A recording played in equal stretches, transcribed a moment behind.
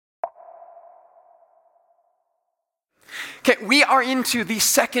Okay, we are into the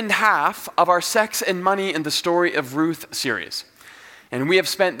second half of our Sex and Money and the Story of Ruth series. And we have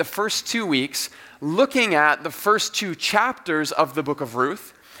spent the first 2 weeks looking at the first 2 chapters of the book of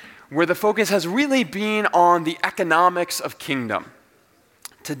Ruth, where the focus has really been on the economics of kingdom.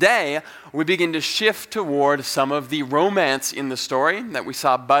 Today, we begin to shift toward some of the romance in the story that we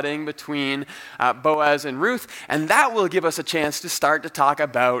saw budding between Boaz and Ruth, and that will give us a chance to start to talk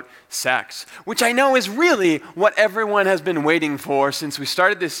about sex, which I know is really what everyone has been waiting for since we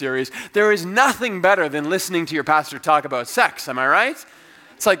started this series. There is nothing better than listening to your pastor talk about sex, am I right?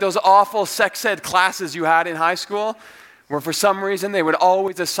 It's like those awful sex ed classes you had in high school, where for some reason they would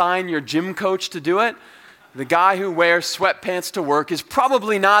always assign your gym coach to do it. The guy who wears sweatpants to work is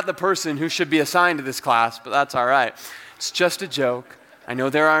probably not the person who should be assigned to this class, but that's all right. It's just a joke. I know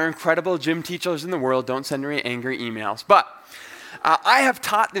there are incredible gym teachers in the world. Don't send me angry emails. But I have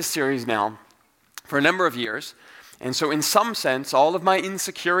taught this series now for a number of years, and so in some sense, all of my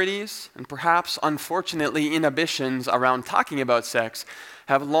insecurities and perhaps, unfortunately, inhibitions around talking about sex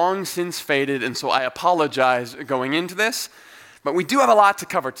have long since faded, and so I apologize going into this. But we do have a lot to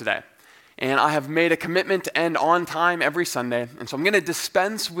cover today. And I have made a commitment to end on time every Sunday. And so I'm going to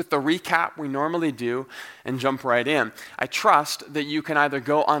dispense with the recap we normally do and jump right in. I trust that you can either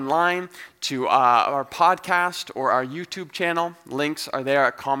go online to our podcast or our YouTube channel. Links are there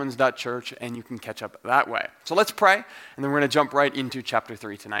at commons.church, and you can catch up that way. So let's pray, and then we're going to jump right into chapter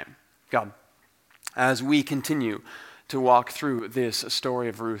 3 tonight. God, as we continue to walk through this story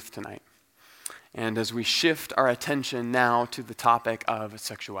of Ruth tonight, and as we shift our attention now to the topic of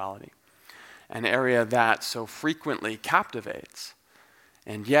sexuality, an area that so frequently captivates,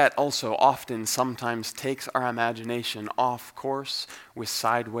 and yet also often sometimes takes our imagination off course with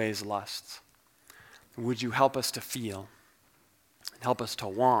sideways lusts. Would you help us to feel, help us to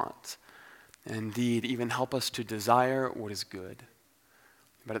want, and indeed even help us to desire what is good?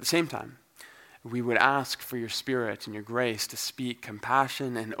 But at the same time, we would ask for your Spirit and your grace to speak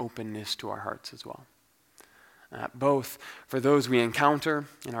compassion and openness to our hearts as well. Both for those we encounter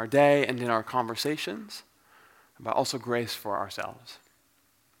in our day and in our conversations, but also grace for ourselves.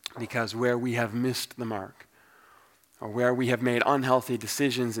 Because where we have missed the mark, or where we have made unhealthy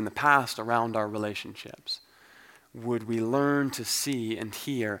decisions in the past around our relationships, would we learn to see and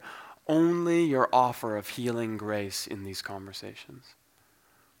hear only your offer of healing grace in these conversations.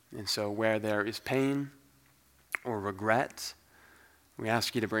 And so where there is pain or regret, we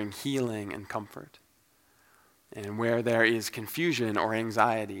ask you to bring healing and comfort. And where there is confusion or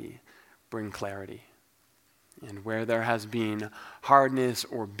anxiety, bring clarity. And where there has been hardness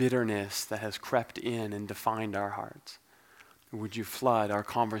or bitterness that has crept in and defined our hearts, would you flood our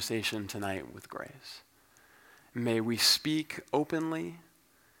conversation tonight with grace? May we speak openly,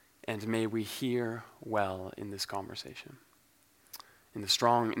 and may we hear well in this conversation. In the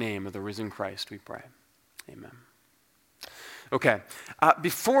strong name of the risen Christ we pray. Amen. Okay,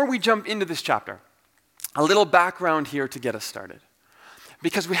 before we jump into this chapter, a little background here to get us started.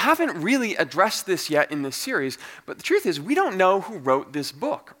 Because we haven't really addressed this yet in this series, but the truth is we don't know who wrote this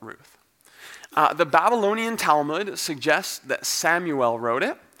book, Ruth. The Babylonian Talmud suggests that Samuel wrote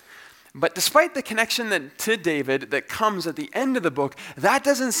it, but despite the connection to David that comes at the end of the book, that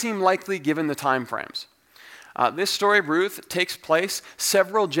doesn't seem likely given the time frames. This story of Ruth takes place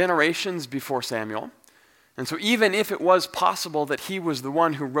several generations before Samuel. And so even if it was possible that he was the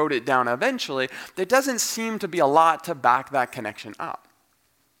one who wrote it down eventually, there doesn't seem to be a lot to back that connection up.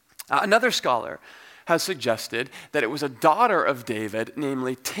 Another scholar has suggested that it was a daughter of David,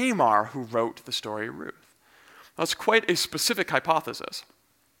 namely Tamar, who wrote the story of Ruth. That's quite a specific hypothesis,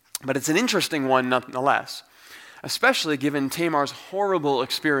 but it's an interesting one nonetheless, especially given Tamar's horrible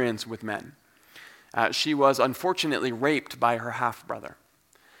experience with men. She was unfortunately raped by her half-brother.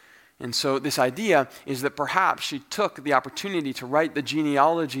 And so this idea is that perhaps she took the opportunity to write the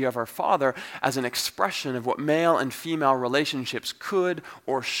genealogy of her father as an expression of what male and female relationships could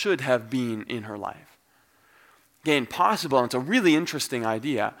or should have been in her life. Again, possible, and it's a really interesting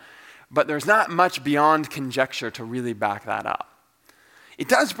idea, but there's not much beyond conjecture to really back that up. It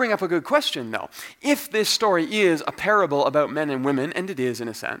does bring up a good question, though. If this story is a parable about men and women, and it is in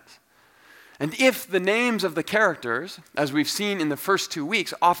a sense, and if the names of the characters, as we've seen in the first 2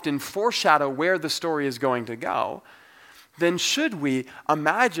 weeks, often foreshadow where the story is going to go, then should we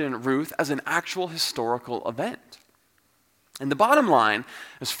imagine Ruth as an actual historical event? And the bottom line,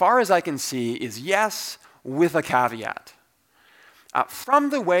 as far as I can see, is yes, with a caveat.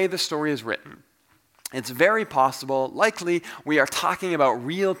 From the way the story is written, it's very possible, likely, we are talking about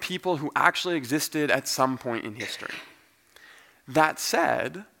real people who actually existed at some point in history. That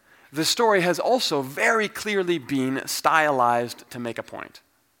said, the story has also very clearly been stylized to make a point.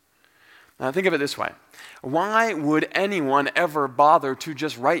 Now think of it this way. Why would anyone ever bother to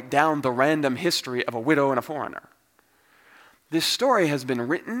just write down the random history of a widow and a foreigner? This story has been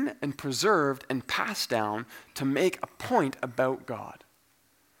written and preserved and passed down to make a point about God.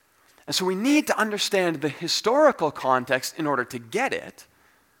 And so we need to understand the historical context in order to get it,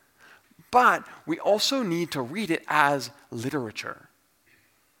 but we also need to read it as literature.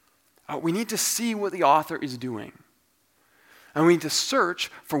 We need to see what the author is doing. And we need to search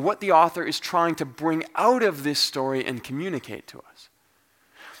for what the author is trying to bring out of this story and communicate to us.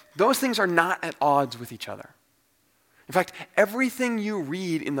 Those things are not at odds with each other. In fact, everything you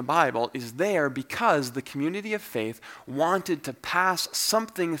read in the Bible is there because the community of faith wanted to pass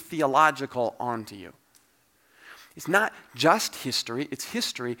something theological on to you. It's not just history, it's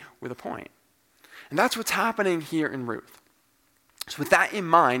history with a point. And that's what's happening here in Ruth. So with that in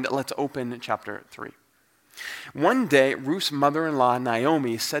mind, let's open chapter 3. One day, Ruth's mother-in-law,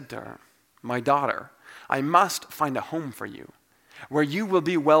 Naomi, said to her, "My daughter, I must find a home for you, where you will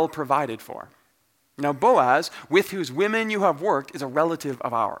be well provided for. Now Boaz, with whose women you have worked, is a relative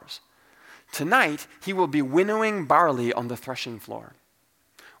of ours. Tonight he will be winnowing barley on the threshing floor.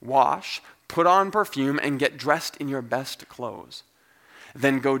 Wash, put on perfume, and get dressed in your best clothes.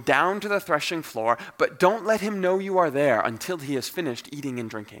 Then go down to the threshing floor, but don't let him know you are there until he has finished eating and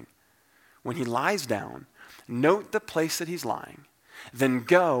drinking. When he lies down, note the place that he's lying. Then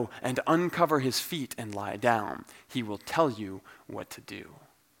go and uncover his feet and lie down. He will tell you what to do."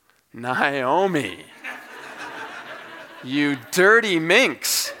 Naomi, you dirty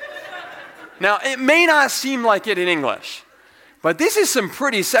minx. Now, it may not seem like it in English, but this is some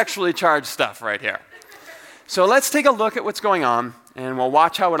pretty sexually charged stuff right here. So let's take a look at what's going on, and we'll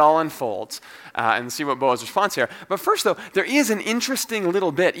watch how it all unfolds and see what Boaz's response here. But first, though, there is an interesting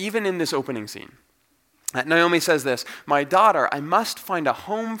little bit, even in this opening scene. Naomi says this, "My daughter, I must find a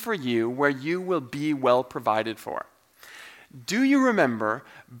home for you where you will be well provided for." Do you remember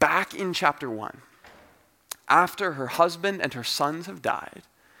back in chapter 1, after her husband and her sons have died,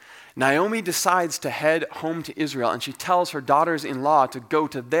 Naomi decides to head home to Israel, and she tells her daughters-in-law to go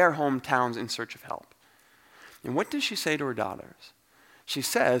to their hometowns in search of help. And what does she say to her daughters? She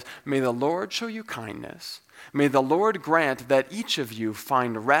says, "May the Lord show you kindness. May the Lord grant that each of you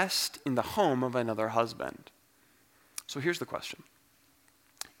find rest in the home of another husband." So here's the question.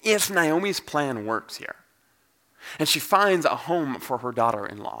 If Naomi's plan works here, and she finds a home for her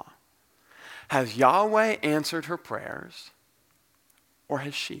daughter-in-law, has Yahweh answered her prayers, or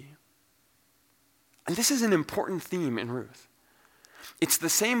has she? And this is an important theme in Ruth. It's the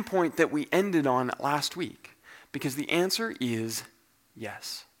same point that we ended on last week, because the answer is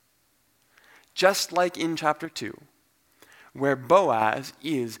yes. Just like in chapter 2, where Boaz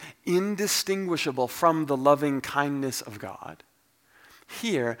is indistinguishable from the loving kindness of God,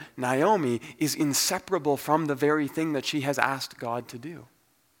 here, Naomi is inseparable from the very thing that she has asked God to do.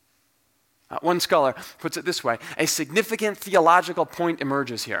 One scholar puts it this way: a significant theological point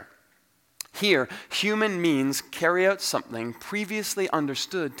emerges here. Here, human means carry out something previously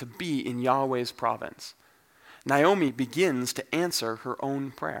understood to be in Yahweh's province. Naomi begins to answer her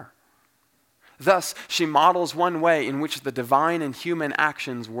own prayer. Thus, she models one way in which the divine and human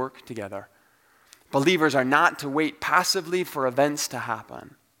actions work together. Believers are not to wait passively for events to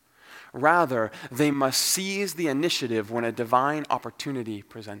happen. Rather, they must seize the initiative when a divine opportunity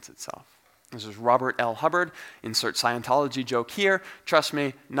presents itself. This is Robert L. Hubbard. Insert Scientology joke here. Trust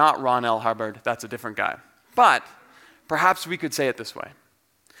me, not Ron L. Hubbard. That's a different guy. But perhaps we could say it this way.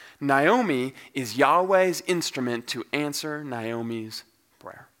 Naomi is Yahweh's instrument to answer Naomi's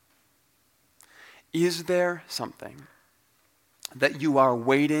prayer. Is there something that you are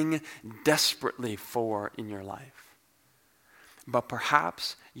waiting desperately for in your life, but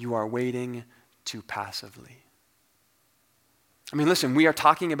perhaps you are waiting too passively? I mean, listen, we are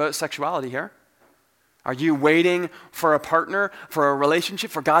talking about sexuality here. Are you waiting for a partner, for a relationship,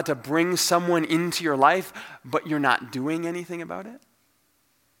 for God to bring someone into your life, but you're not doing anything about it?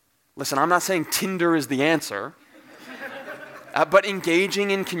 Listen, I'm not saying Tinder is the answer, but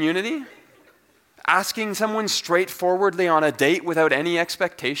engaging in community, asking someone straightforwardly on a date without any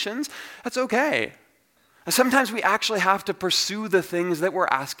expectations, that's okay. Sometimes we actually have to pursue the things that we're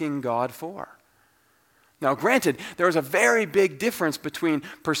asking God for. Now, granted, there is a very big difference between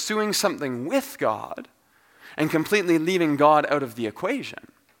pursuing something with God and completely leaving God out of the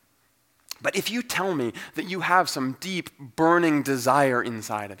equation. But if you tell me that you have some deep, burning desire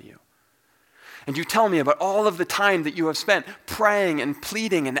inside of you, and you tell me about all of the time that you have spent praying and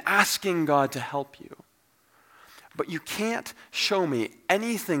pleading and asking God to help you, but you can't show me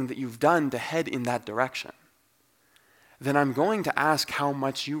anything that you've done to head in that direction, then I'm going to ask how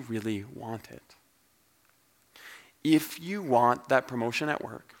much you really want it. If you want that promotion at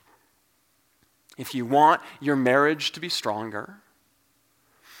work, if you want your marriage to be stronger,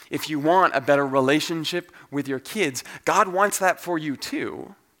 if you want a better relationship with your kids, God wants that for you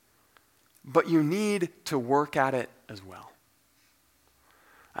too, but you need to work at it as well.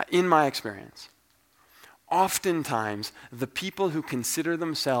 In my experience, oftentimes the people who consider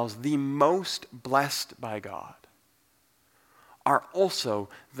themselves the most blessed by God are also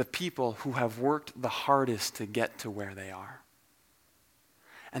the people who have worked the hardest to get to where they are.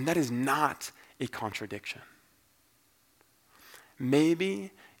 And that is not a contradiction.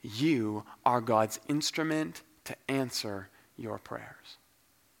 Maybe you are God's instrument to answer your prayers.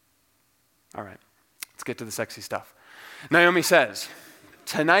 All right, let's get to the sexy stuff. Naomi says,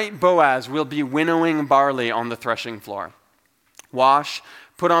 "Tonight Boaz will be winnowing barley on the threshing floor. Wash,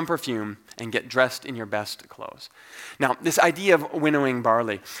 put on perfume, and get dressed in your best clothes." Now, this idea of winnowing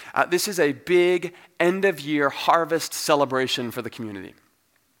barley, this is a big end-of-year harvest celebration for the community.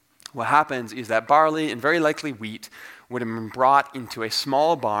 What happens is that barley, and very likely wheat, would have been brought into a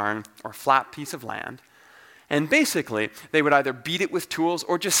small barn or flat piece of land, and basically, they would either beat it with tools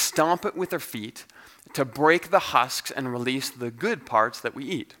or just stomp it with their feet to break the husks and release the good parts that we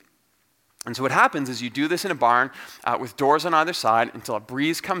eat. And so what happens is you do this in a barn with doors on either side until a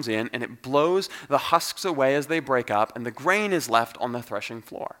breeze comes in and it blows the husks away as they break up, and the grain is left on the threshing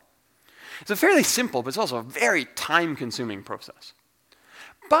floor. It's a fairly simple, but it's also a very time-consuming process.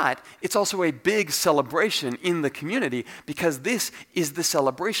 But it's also a big celebration in the community because this is the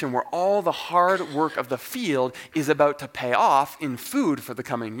celebration where all the hard work of the field is about to pay off in food for the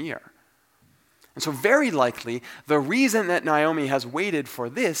coming year. And so very likely, the reason that Naomi has waited for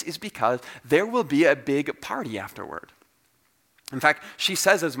this is because there will be a big party afterward. In fact, she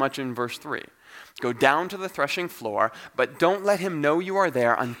says as much in verse 3. "Go down to the threshing floor, but don't let him know you are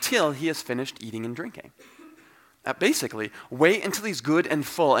there until he has finished eating and drinking." Basically, wait until he's good and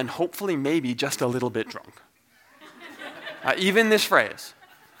full and hopefully maybe just a little bit drunk. Even this phrase,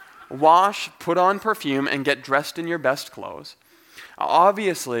 wash, put on perfume, and get dressed in your best clothes.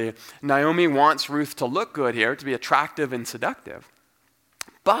 Obviously, Naomi wants Ruth to look good here, to be attractive and seductive.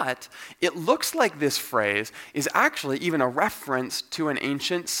 But it looks like this phrase is actually even a reference to an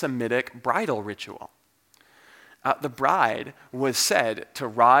ancient Semitic bridal ritual. The bride was said to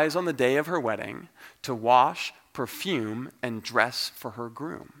rise on the day of her wedding, to wash, perfume, and dress for her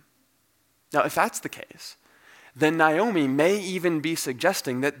groom. Now, if that's the case, then Naomi may even be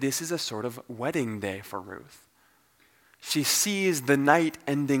suggesting that this is a sort of wedding day for Ruth. She sees the night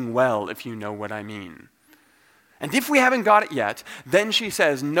ending well, if you know what I mean. And if we haven't got it yet, then she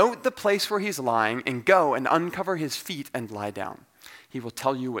says, "Note the place where he's lying and go and uncover his feet and lie down. He will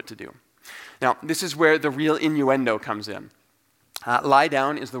tell you what to do." Now, this is where the real innuendo comes in. Lie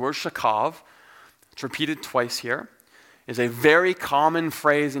down is the word shakav. It's repeated twice here. It's a very common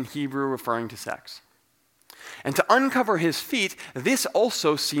phrase in Hebrew referring to sex. And to uncover his feet, this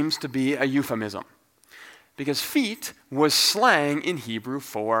also seems to be a euphemism, because feet was slang in Hebrew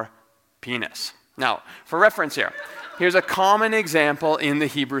for penis. Now, for reference here, here's a common example in the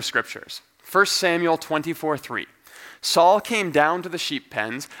Hebrew scriptures. 1 Samuel 24:3. Saul came down to the sheep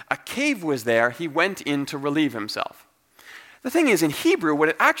pens. A cave was there. He went in to relieve himself. The thing is, in Hebrew, what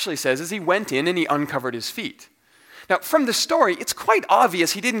it actually says is he went in and he uncovered his feet. Now, from the story, it's quite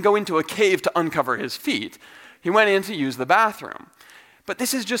obvious he didn't go into a cave to uncover his feet. He went in to use the bathroom. But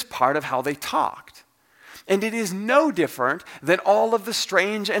this is just part of how they talked. And it is no different than all of the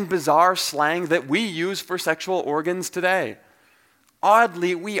strange and bizarre slang that we use for sexual organs today.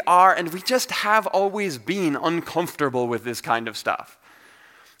 Oddly, we are, and we just have always been uncomfortable with this kind of stuff.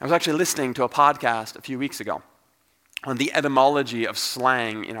 I was actually listening to a podcast a few weeks ago on the etymology of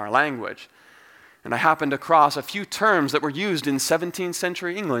slang in our language. And I happened across a few terms that were used in 17th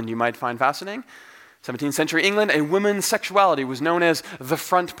century England you might find fascinating. 17th century England, a woman's sexuality was known as the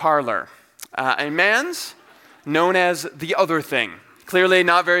front parlor. A man's known as the other thing. Clearly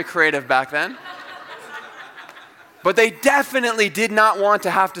not very creative back then. But they definitely did not want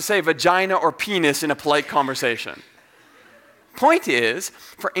to have to say vagina or penis in a polite conversation. Point is,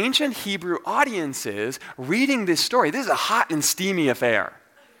 for ancient Hebrew audiences reading this story, this is a hot and steamy affair.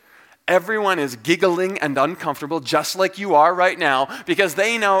 Everyone is giggling and uncomfortable, just like you are right now, because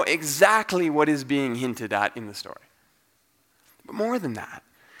they know exactly what is being hinted at in the story. But more than that,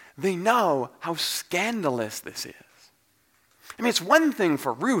 they know how scandalous this is. I mean, it's one thing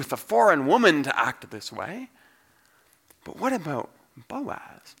for Ruth, a foreign woman, to act this way. But what about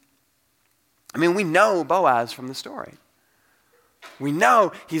Boaz? I mean, we know Boaz from the story. We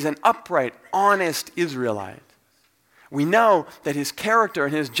know he's an upright, honest Israelite. We know that his character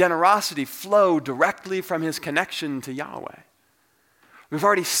and his generosity flow directly from his connection to Yahweh. We've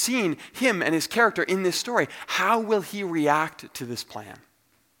already seen him and his character in this story. How will he react to this plan?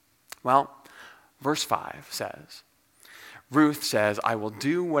 Well, verse 5 says, Ruth says, I will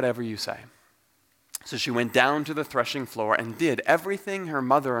do whatever you say. So she went down to the threshing floor and did everything her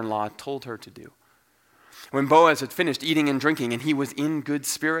mother-in-law told her to do. When Boaz had finished eating and drinking and he was in good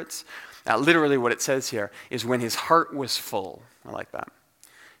spirits, literally what it says here is when his heart was full. I like that.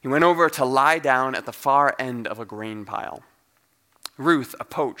 He went over to lie down at the far end of a grain pile. Ruth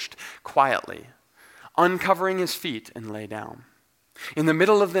approached quietly, uncovering his feet, and lay down. In the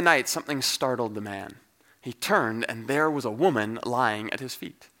middle of the night, something startled the man. He turned, and there was a woman lying at his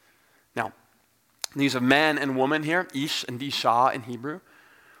feet. Now, the use of man and woman here, ish and isha in Hebrew,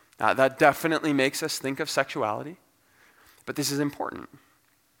 that definitely makes us think of sexuality. But this is important.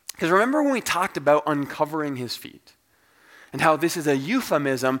 Because remember when we talked about uncovering his feet, and how this is a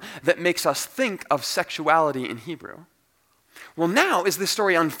euphemism that makes us think of sexuality in Hebrew? Well, now, as this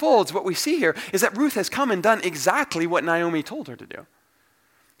story unfolds, what we see here is that Ruth has come and done exactly what Naomi told her to do.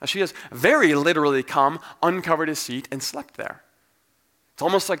 She has very literally come, uncovered his feet, and slept there. It's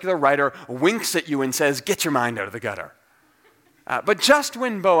almost like the writer winks at you and says, get your mind out of the gutter. But just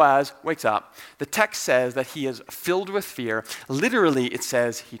when Boaz wakes up, the text says that he is filled with fear. Literally, it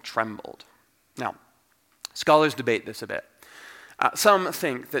says he trembled. Now, scholars debate this a bit. Some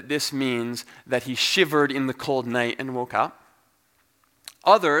think that this means that he shivered in the cold night and woke up.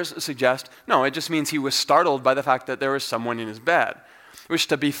 Others suggest, no, it just means he was startled by the fact that there was someone in his bed, which,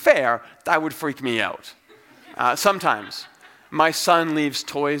 to be fair, that would freak me out. Sometimes my son leaves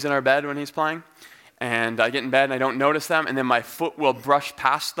toys in our bed when he's playing, and I get in bed and I don't notice them, and then my foot will brush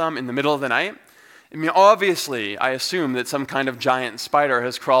past them in the middle of the night. I mean, obviously, I assume that some kind of giant spider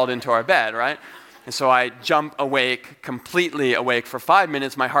has crawled into our bed, right? And so I jump awake, completely awake for 5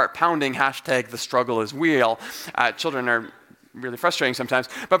 minutes, my heart pounding, hashtag the struggle is real. Children are really frustrating sometimes.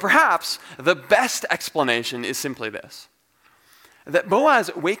 But perhaps the best explanation is simply this: that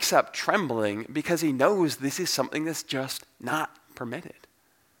Boaz wakes up trembling because he knows this is something that's just not permitted.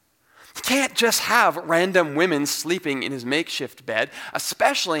 He can't just have random women sleeping in his makeshift bed,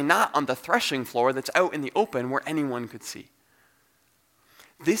 especially not on the threshing floor that's out in the open where anyone could see.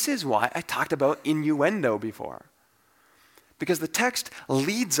 This is why I talked about innuendo before. Because the text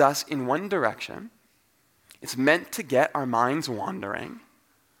leads us in one direction. It's meant to get our minds wandering.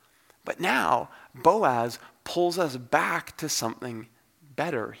 But now, Boaz pulls us back to something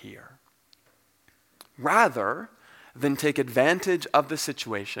better here. Rather than take advantage of the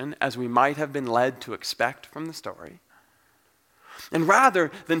situation as we might have been led to expect from the story, and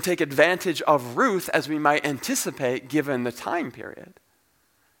rather than take advantage of Ruth as we might anticipate given the time period,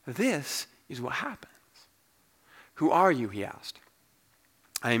 this is what happens. Who are you, he asked.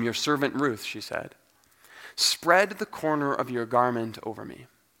 I am your servant Ruth, she said. Spread the corner of your garment over me,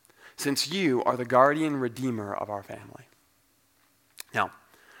 since you are the guardian redeemer of our family. Now,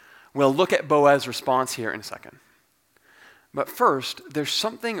 we'll look at Boaz's response here in a second. But first, there's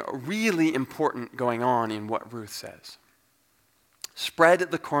something really important going on in what Ruth says. Spread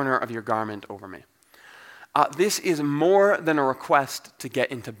the corner of your garment over me. This is more than a request to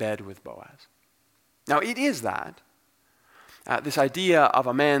get into bed with Boaz. Now, it is that. This idea of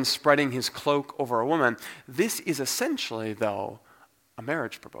a man spreading his cloak over a woman, this is essentially, though, a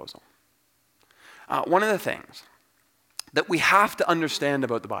marriage proposal. One of the things that we have to understand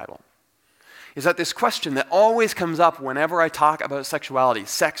about the Bible is that this question that always comes up whenever I talk about sexuality,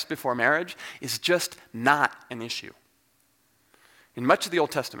 sex before marriage, is just not an issue. In much of the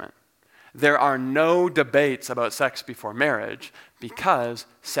Old Testament, there are no debates about sex before marriage because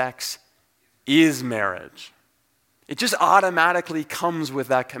sex is marriage. It just automatically comes with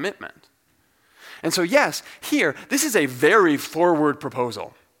that commitment. And so yes, here, this is a very forward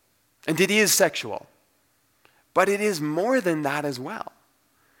proposal. And it is sexual. But it is more than that as well.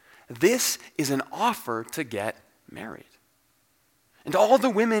 This is an offer to get married. And all the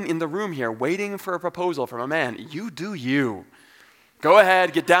women in the room here waiting for a proposal from a man, you do you. Go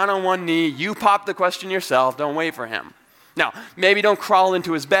ahead, get down on one knee, you pop the question yourself, don't wait for him. Now, maybe don't crawl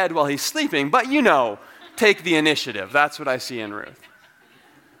into his bed while he's sleeping, but take the initiative. That's what I see in Ruth.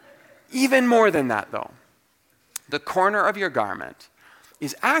 Even more than that, though, the corner of your garment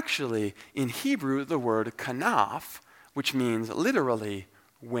is actually, in Hebrew, the word kanaf, which means literally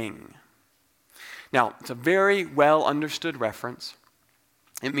wing. Now, it's a very well understood reference.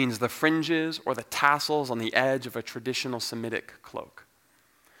 It means the fringes or the tassels on the edge of a traditional Semitic cloak.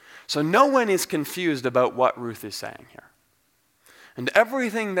 So no one is confused about what Ruth is saying here. And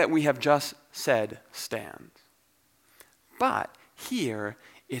everything that we have just said stands. But here,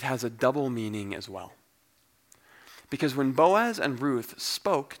 it has a double meaning as well. Because when Boaz and Ruth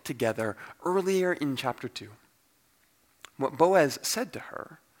spoke together earlier in chapter 2, what Boaz said to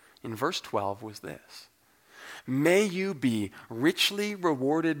her in verse 12 was this: "May you be richly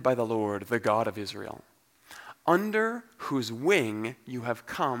rewarded by the Lord, the God of Israel, under whose wing you have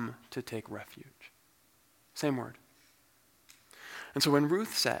come to take refuge." Same word. And so when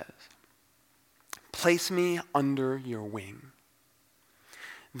Ruth says, "Place me under your wing,"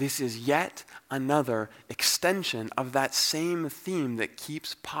 this is yet another extension of that same theme that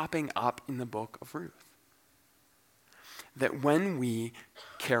keeps popping up in the book of Ruth. That when we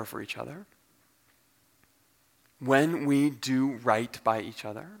care for each other, when we do right by each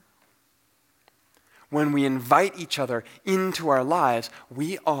other, when we invite each other into our lives,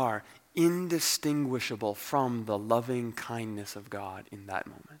 we are indistinguishable from the loving kindness of God in that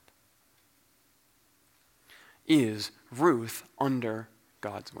moment. Is Ruth under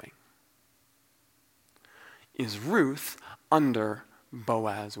God's wing? Is Ruth under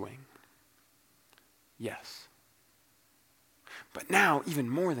Boaz's wing? Yes. But now, even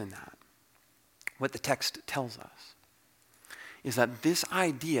more than that, what the text tells us is that this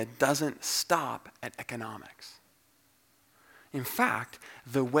idea doesn't stop at economics. In fact,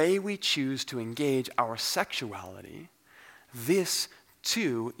 the way we choose to engage our sexuality, this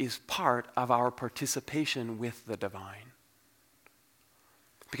too is part of our participation with the divine.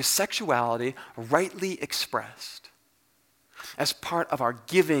 Because sexuality, rightly expressed, as part of our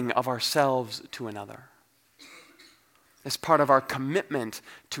giving of ourselves to another, as part of our commitment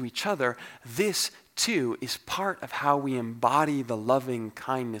to each other, this too is part of how we embody the loving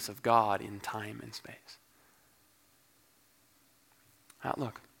kindness of God in time and space. Now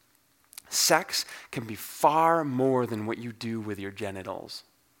look, sex can be far more than what you do with your genitals.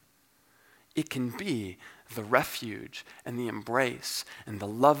 It can be the refuge and the embrace and the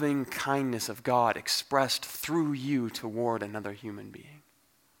loving kindness of God expressed through you toward another human being.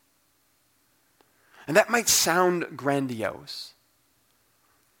 And that might sound grandiose,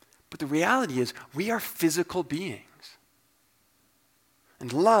 but the reality is we are physical beings.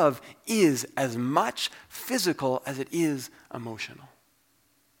 And love is as much physical as it is emotional.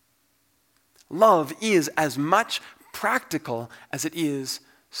 Love is as much practical as it is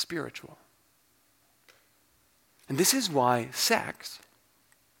spiritual. And this is why sex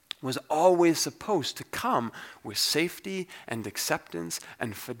was always supposed to come with safety and acceptance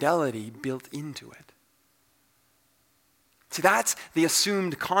and fidelity built into it. See, that's the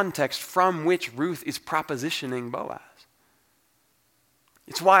assumed context from which Ruth is propositioning Boaz.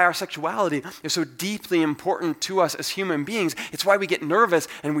 It's why our sexuality is so deeply important to us as human beings. It's why we get nervous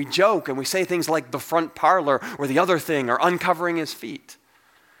and we joke and we say things like the front parlor or the other thing or uncovering his feet,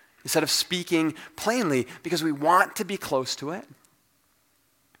 instead of speaking plainly, because we want to be close to it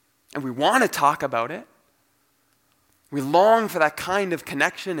and we want to talk about it. We long for that kind of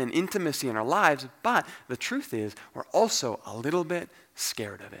connection and intimacy in our lives, but the truth is we're also a little bit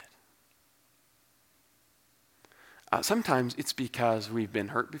scared of it. Sometimes it's because we've been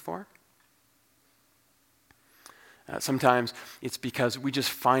hurt before. Sometimes it's because we just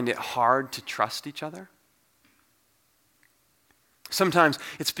find it hard to trust each other. Sometimes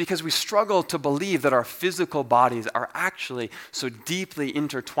it's because we struggle to believe that our physical bodies are actually so deeply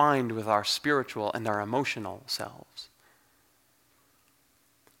intertwined with our spiritual and our emotional selves.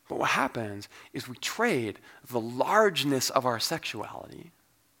 But what happens is we trade the largeness of our sexuality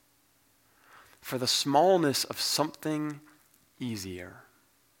for the smallness of something easier.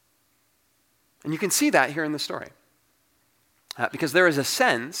 And you can see that here in the story. Because there is a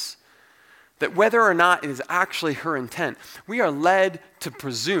sense that whether or not it is actually her intent, we are led to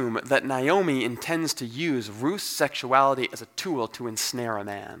presume that Naomi intends to use Ruth's sexuality as a tool to ensnare a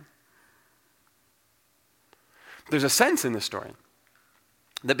man. There's a sense in this story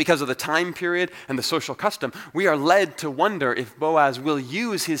that because of the time period and the social custom, we are led to wonder if Boaz will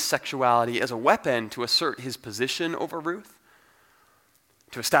use his sexuality as a weapon to assert his position over Ruth,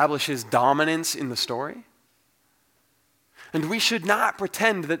 to establish his dominance in the story. And we should not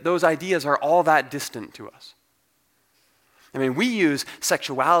pretend that those ideas are all that distant to us. I mean, we use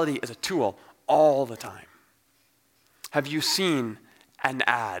sexuality as a tool all the time. Have you seen an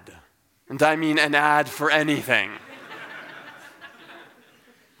ad? And I mean an ad for anything.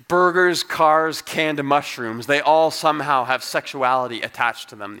 Burgers, cars, canned mushrooms, they all somehow have sexuality attached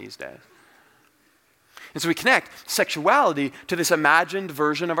to them these days. And so we connect sexuality to this imagined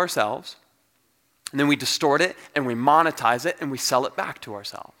version of ourselves, and then we distort it, and we monetize it, and we sell it back to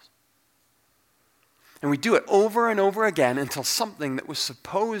ourselves. And we do it over and over again until something that was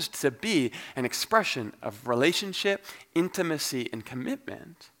supposed to be an expression of relationship, intimacy, and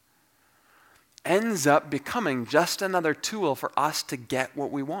commitment ends up becoming just another tool for us to get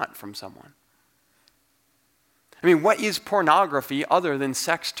what we want from someone. I mean, what is pornography other than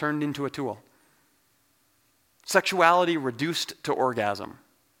sex turned into a tool? Sexuality reduced to orgasm.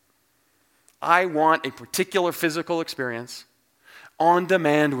 I want a particular physical experience on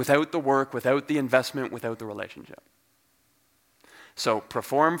demand, without the work, without the investment, without the relationship. So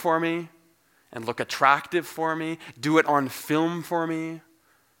perform for me and look attractive for me. Do it on film for me.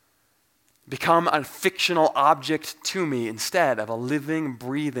 Become a fictional object to me instead of a living,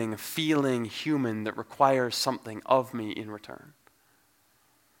 breathing, feeling human that requires something of me in return.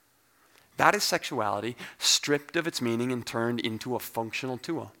 That is sexuality stripped of its meaning and turned into a functional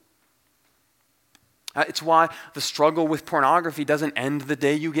tool. It's why the struggle with pornography doesn't end the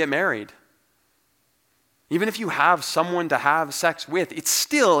day you get married. Even if you have someone to have sex with, it's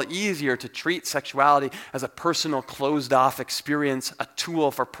still easier to treat sexuality as a personal, closed-off experience, a tool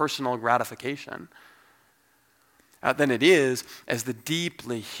for personal gratification, than it is as the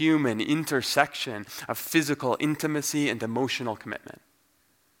deeply human intersection of physical intimacy and emotional commitment.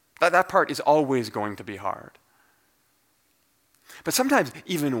 That part is always going to be hard. But sometimes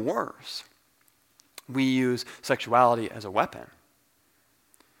even worse, we use sexuality as a weapon.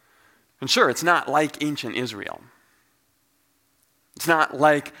 And sure, it's not like ancient Israel. It's not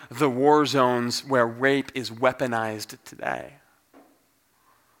like the war zones where rape is weaponized today.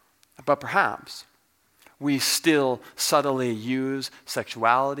 But perhaps we still subtly use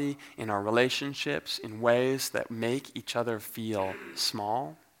sexuality in our relationships in ways that make each other feel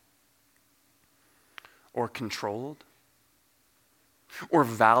small or controlled or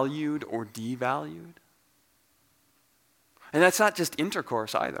valued or devalued. And that's not just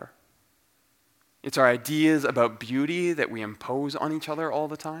intercourse either. It's our ideas about beauty that we impose on each other all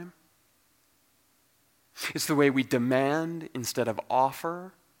the time. It's the way we demand instead of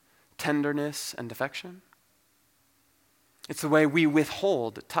offer tenderness and affection. It's the way we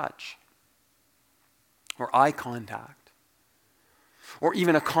withhold touch or eye contact or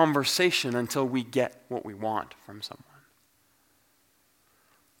even a conversation until we get what we want from someone.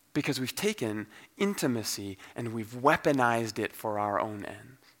 Because we've taken intimacy and we've weaponized it for our own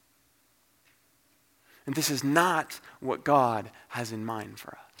ends. And this is not what God has in mind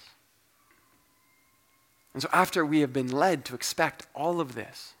for us. And so after we have been led to expect all of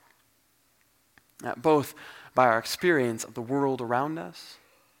this, both by our experience of the world around us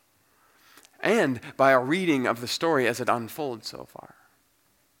and by our reading of the story as it unfolds so far,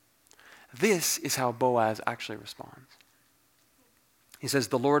 this is how Boaz actually responds. He says,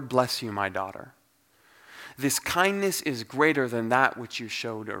 "The Lord bless you, my daughter. This kindness is greater than that which you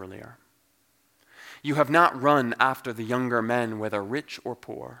showed earlier. You have not run after the younger men, whether rich or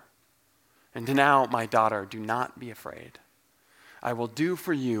poor. And now, my daughter, do not be afraid. I will do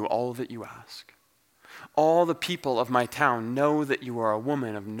for you all that you ask. All the people of my town know that you are a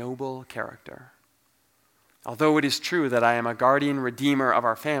woman of noble character. Although it is true that I am a guardian redeemer of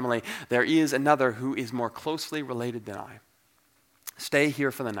our family, there is another who is more closely related than I. Stay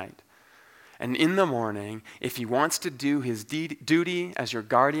here for the night. And in the morning, if he wants to do his duty as your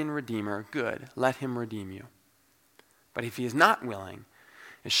guardian redeemer, good, let him redeem you. But if he is not willing,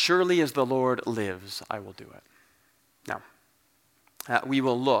 as surely as the Lord lives, I will do it." Now, we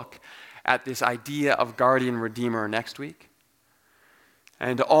will look at this idea of guardian redeemer next week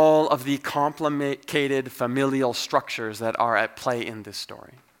and all of the complicated familial structures that are at play in this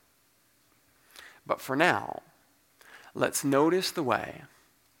story. But for now, let's notice the way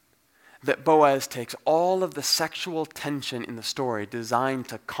that Boaz takes all of the sexual tension in the story designed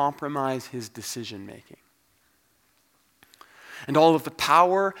to compromise his decision-making and all of the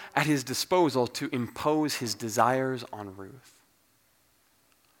power at his disposal to impose his desires on Ruth.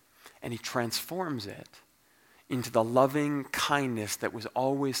 And he transforms it into the loving kindness that was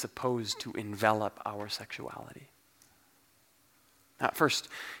always supposed to envelop our sexuality. At first,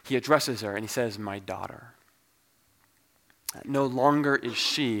 he addresses her and he says, "My daughter." No longer is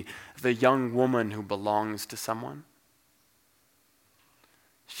she the young woman who belongs to someone.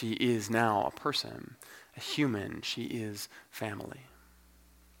 She is now a person, a human. She is family.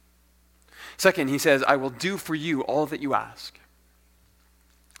 Second, he says, "I will do for you all that you ask."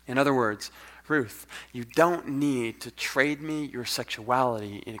 In other words, Ruth, you don't need to trade me your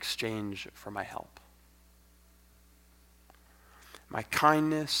sexuality in exchange for my help. My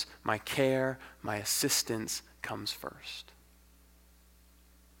kindness, my care, my assistance comes first.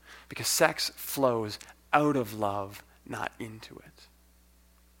 Because sex flows out of love, not into it.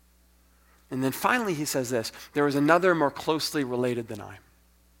 And then finally he says this, there is another more closely related than I.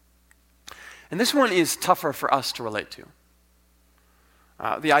 And this one is tougher for us to relate to.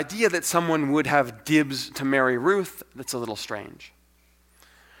 The idea that someone would have dibs to marry Ruth, that's a little strange.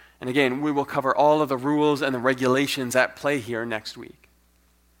 And again, we will cover all of the rules and the regulations at play here next week.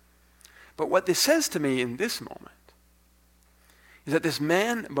 But what this says to me in this moment is that this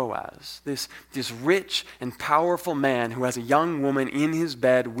man, Boaz, this rich and powerful man who has a young woman in his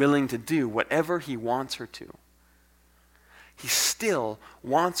bed willing to do whatever he wants her to, he still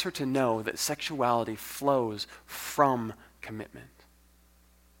wants her to know that sexuality flows from commitment.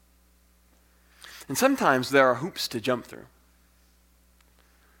 And sometimes there are hoops to jump through.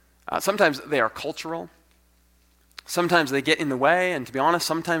 Sometimes they are cultural. Sometimes they get in the way, and to be honest,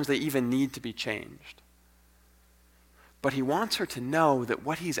 sometimes they even need to be changed. But he wants her to know that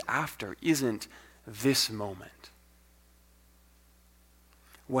what he's after isn't this moment.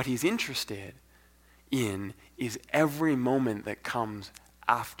 What he's interested in is every moment that comes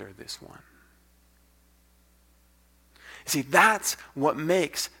after this one. See, that's what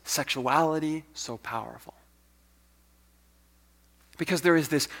makes sexuality so powerful. Because there is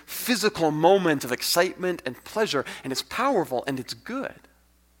this physical moment of excitement and pleasure, and it's powerful and it's good.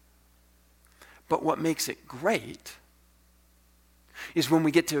 But what makes it great is when we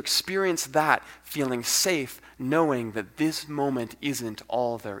get to experience that feeling safe, knowing that this moment isn't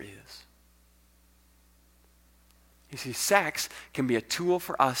all there is. You see, sex can be a tool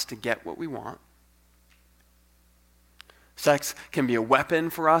for us to get what we want. Sex can be a weapon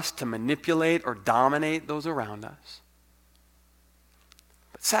for us to manipulate or dominate those around us.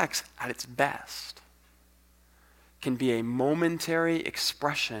 But sex, at its best, can be a momentary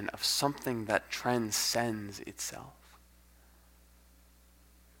expression of something that transcends itself.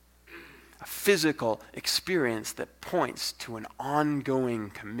 A physical experience that points to an ongoing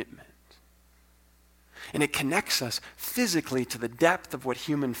commitment. And it connects us physically to the depth of what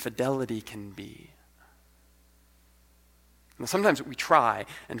human fidelity can be. Now, sometimes we try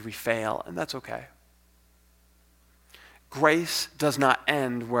and we fail, and that's okay. Grace does not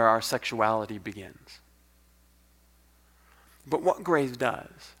end where our sexuality begins. But what grace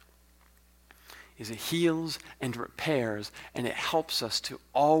does is it heals and repairs, and it helps us to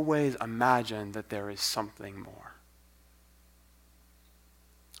always imagine that there is something more.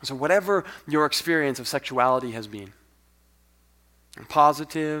 So whatever your experience of sexuality has been,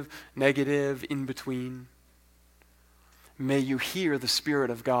 positive, negative, in between, may you hear the Spirit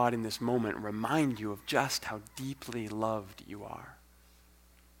of God in this moment remind you of just how deeply loved you are.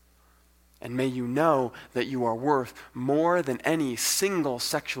 And may you know that you are worth more than any single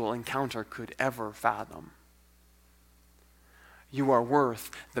sexual encounter could ever fathom. You are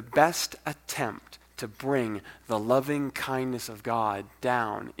worth the best attempt to bring the loving kindness of God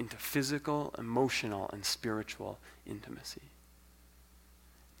down into physical, emotional, and spiritual intimacy.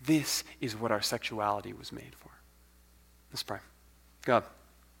 This is what our sexuality was made for. Let's pray. God,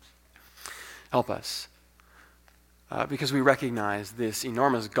 help us. Because we recognize this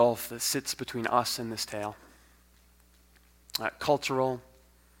enormous gulf that sits between us and this tale. Cultural,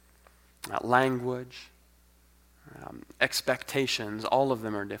 language, expectations, all of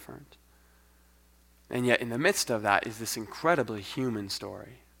them are different. And yet in the midst of that is this incredibly human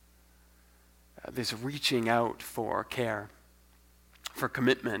story. This reaching out for care, for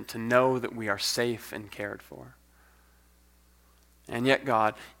commitment, to know that we are safe and cared for. And yet,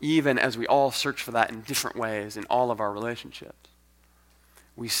 God, even as we all search for that in different ways in all of our relationships,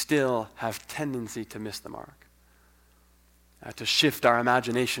 we still have tendency to miss the mark, to shift our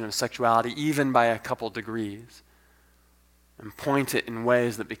imagination of sexuality even by a couple degrees, and point it in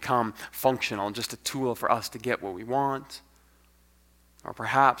ways that become functional, just a tool for us to get what we want, or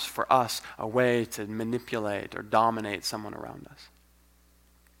perhaps for us a way to manipulate or dominate someone around us.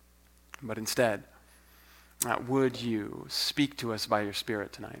 But instead, would you speak to us by your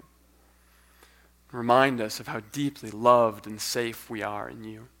Spirit tonight? Remind us of how deeply loved and safe we are in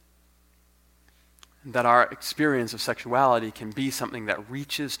you. And that our experience of sexuality can be something that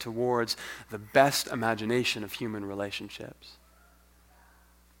reaches towards the best imagination of human relationships.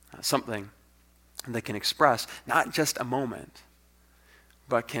 Something that can express not just a moment,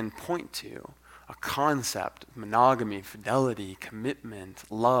 but can point to a concept of monogamy, fidelity, commitment,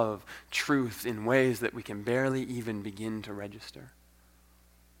 love, truth in ways that we can barely even begin to register.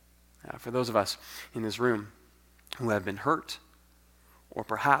 For those of us in this room who have been hurt, or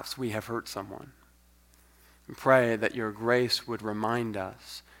perhaps we have hurt someone, we pray that your grace would remind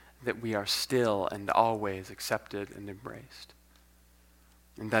us that we are still and always accepted and embraced.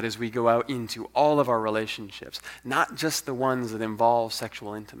 And that as we go out into all of our relationships, not just the ones that involve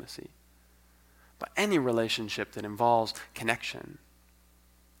sexual intimacy, but any relationship that involves connection,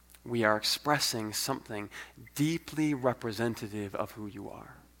 we are expressing something deeply representative of who you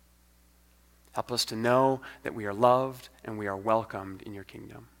are. Help us to know that we are loved and we are welcomed in your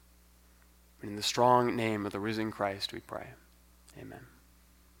kingdom. In the strong name of the risen Christ, we pray. Amen.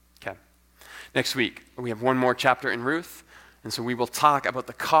 Okay. Next week, we have one more chapter in Ruth, and so we will talk about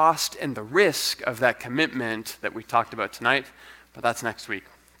the cost and the risk of that commitment that we talked about tonight, but that's next week.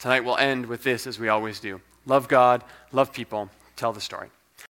 Tonight we'll end with this, as we always do. Love God, love people, tell the story.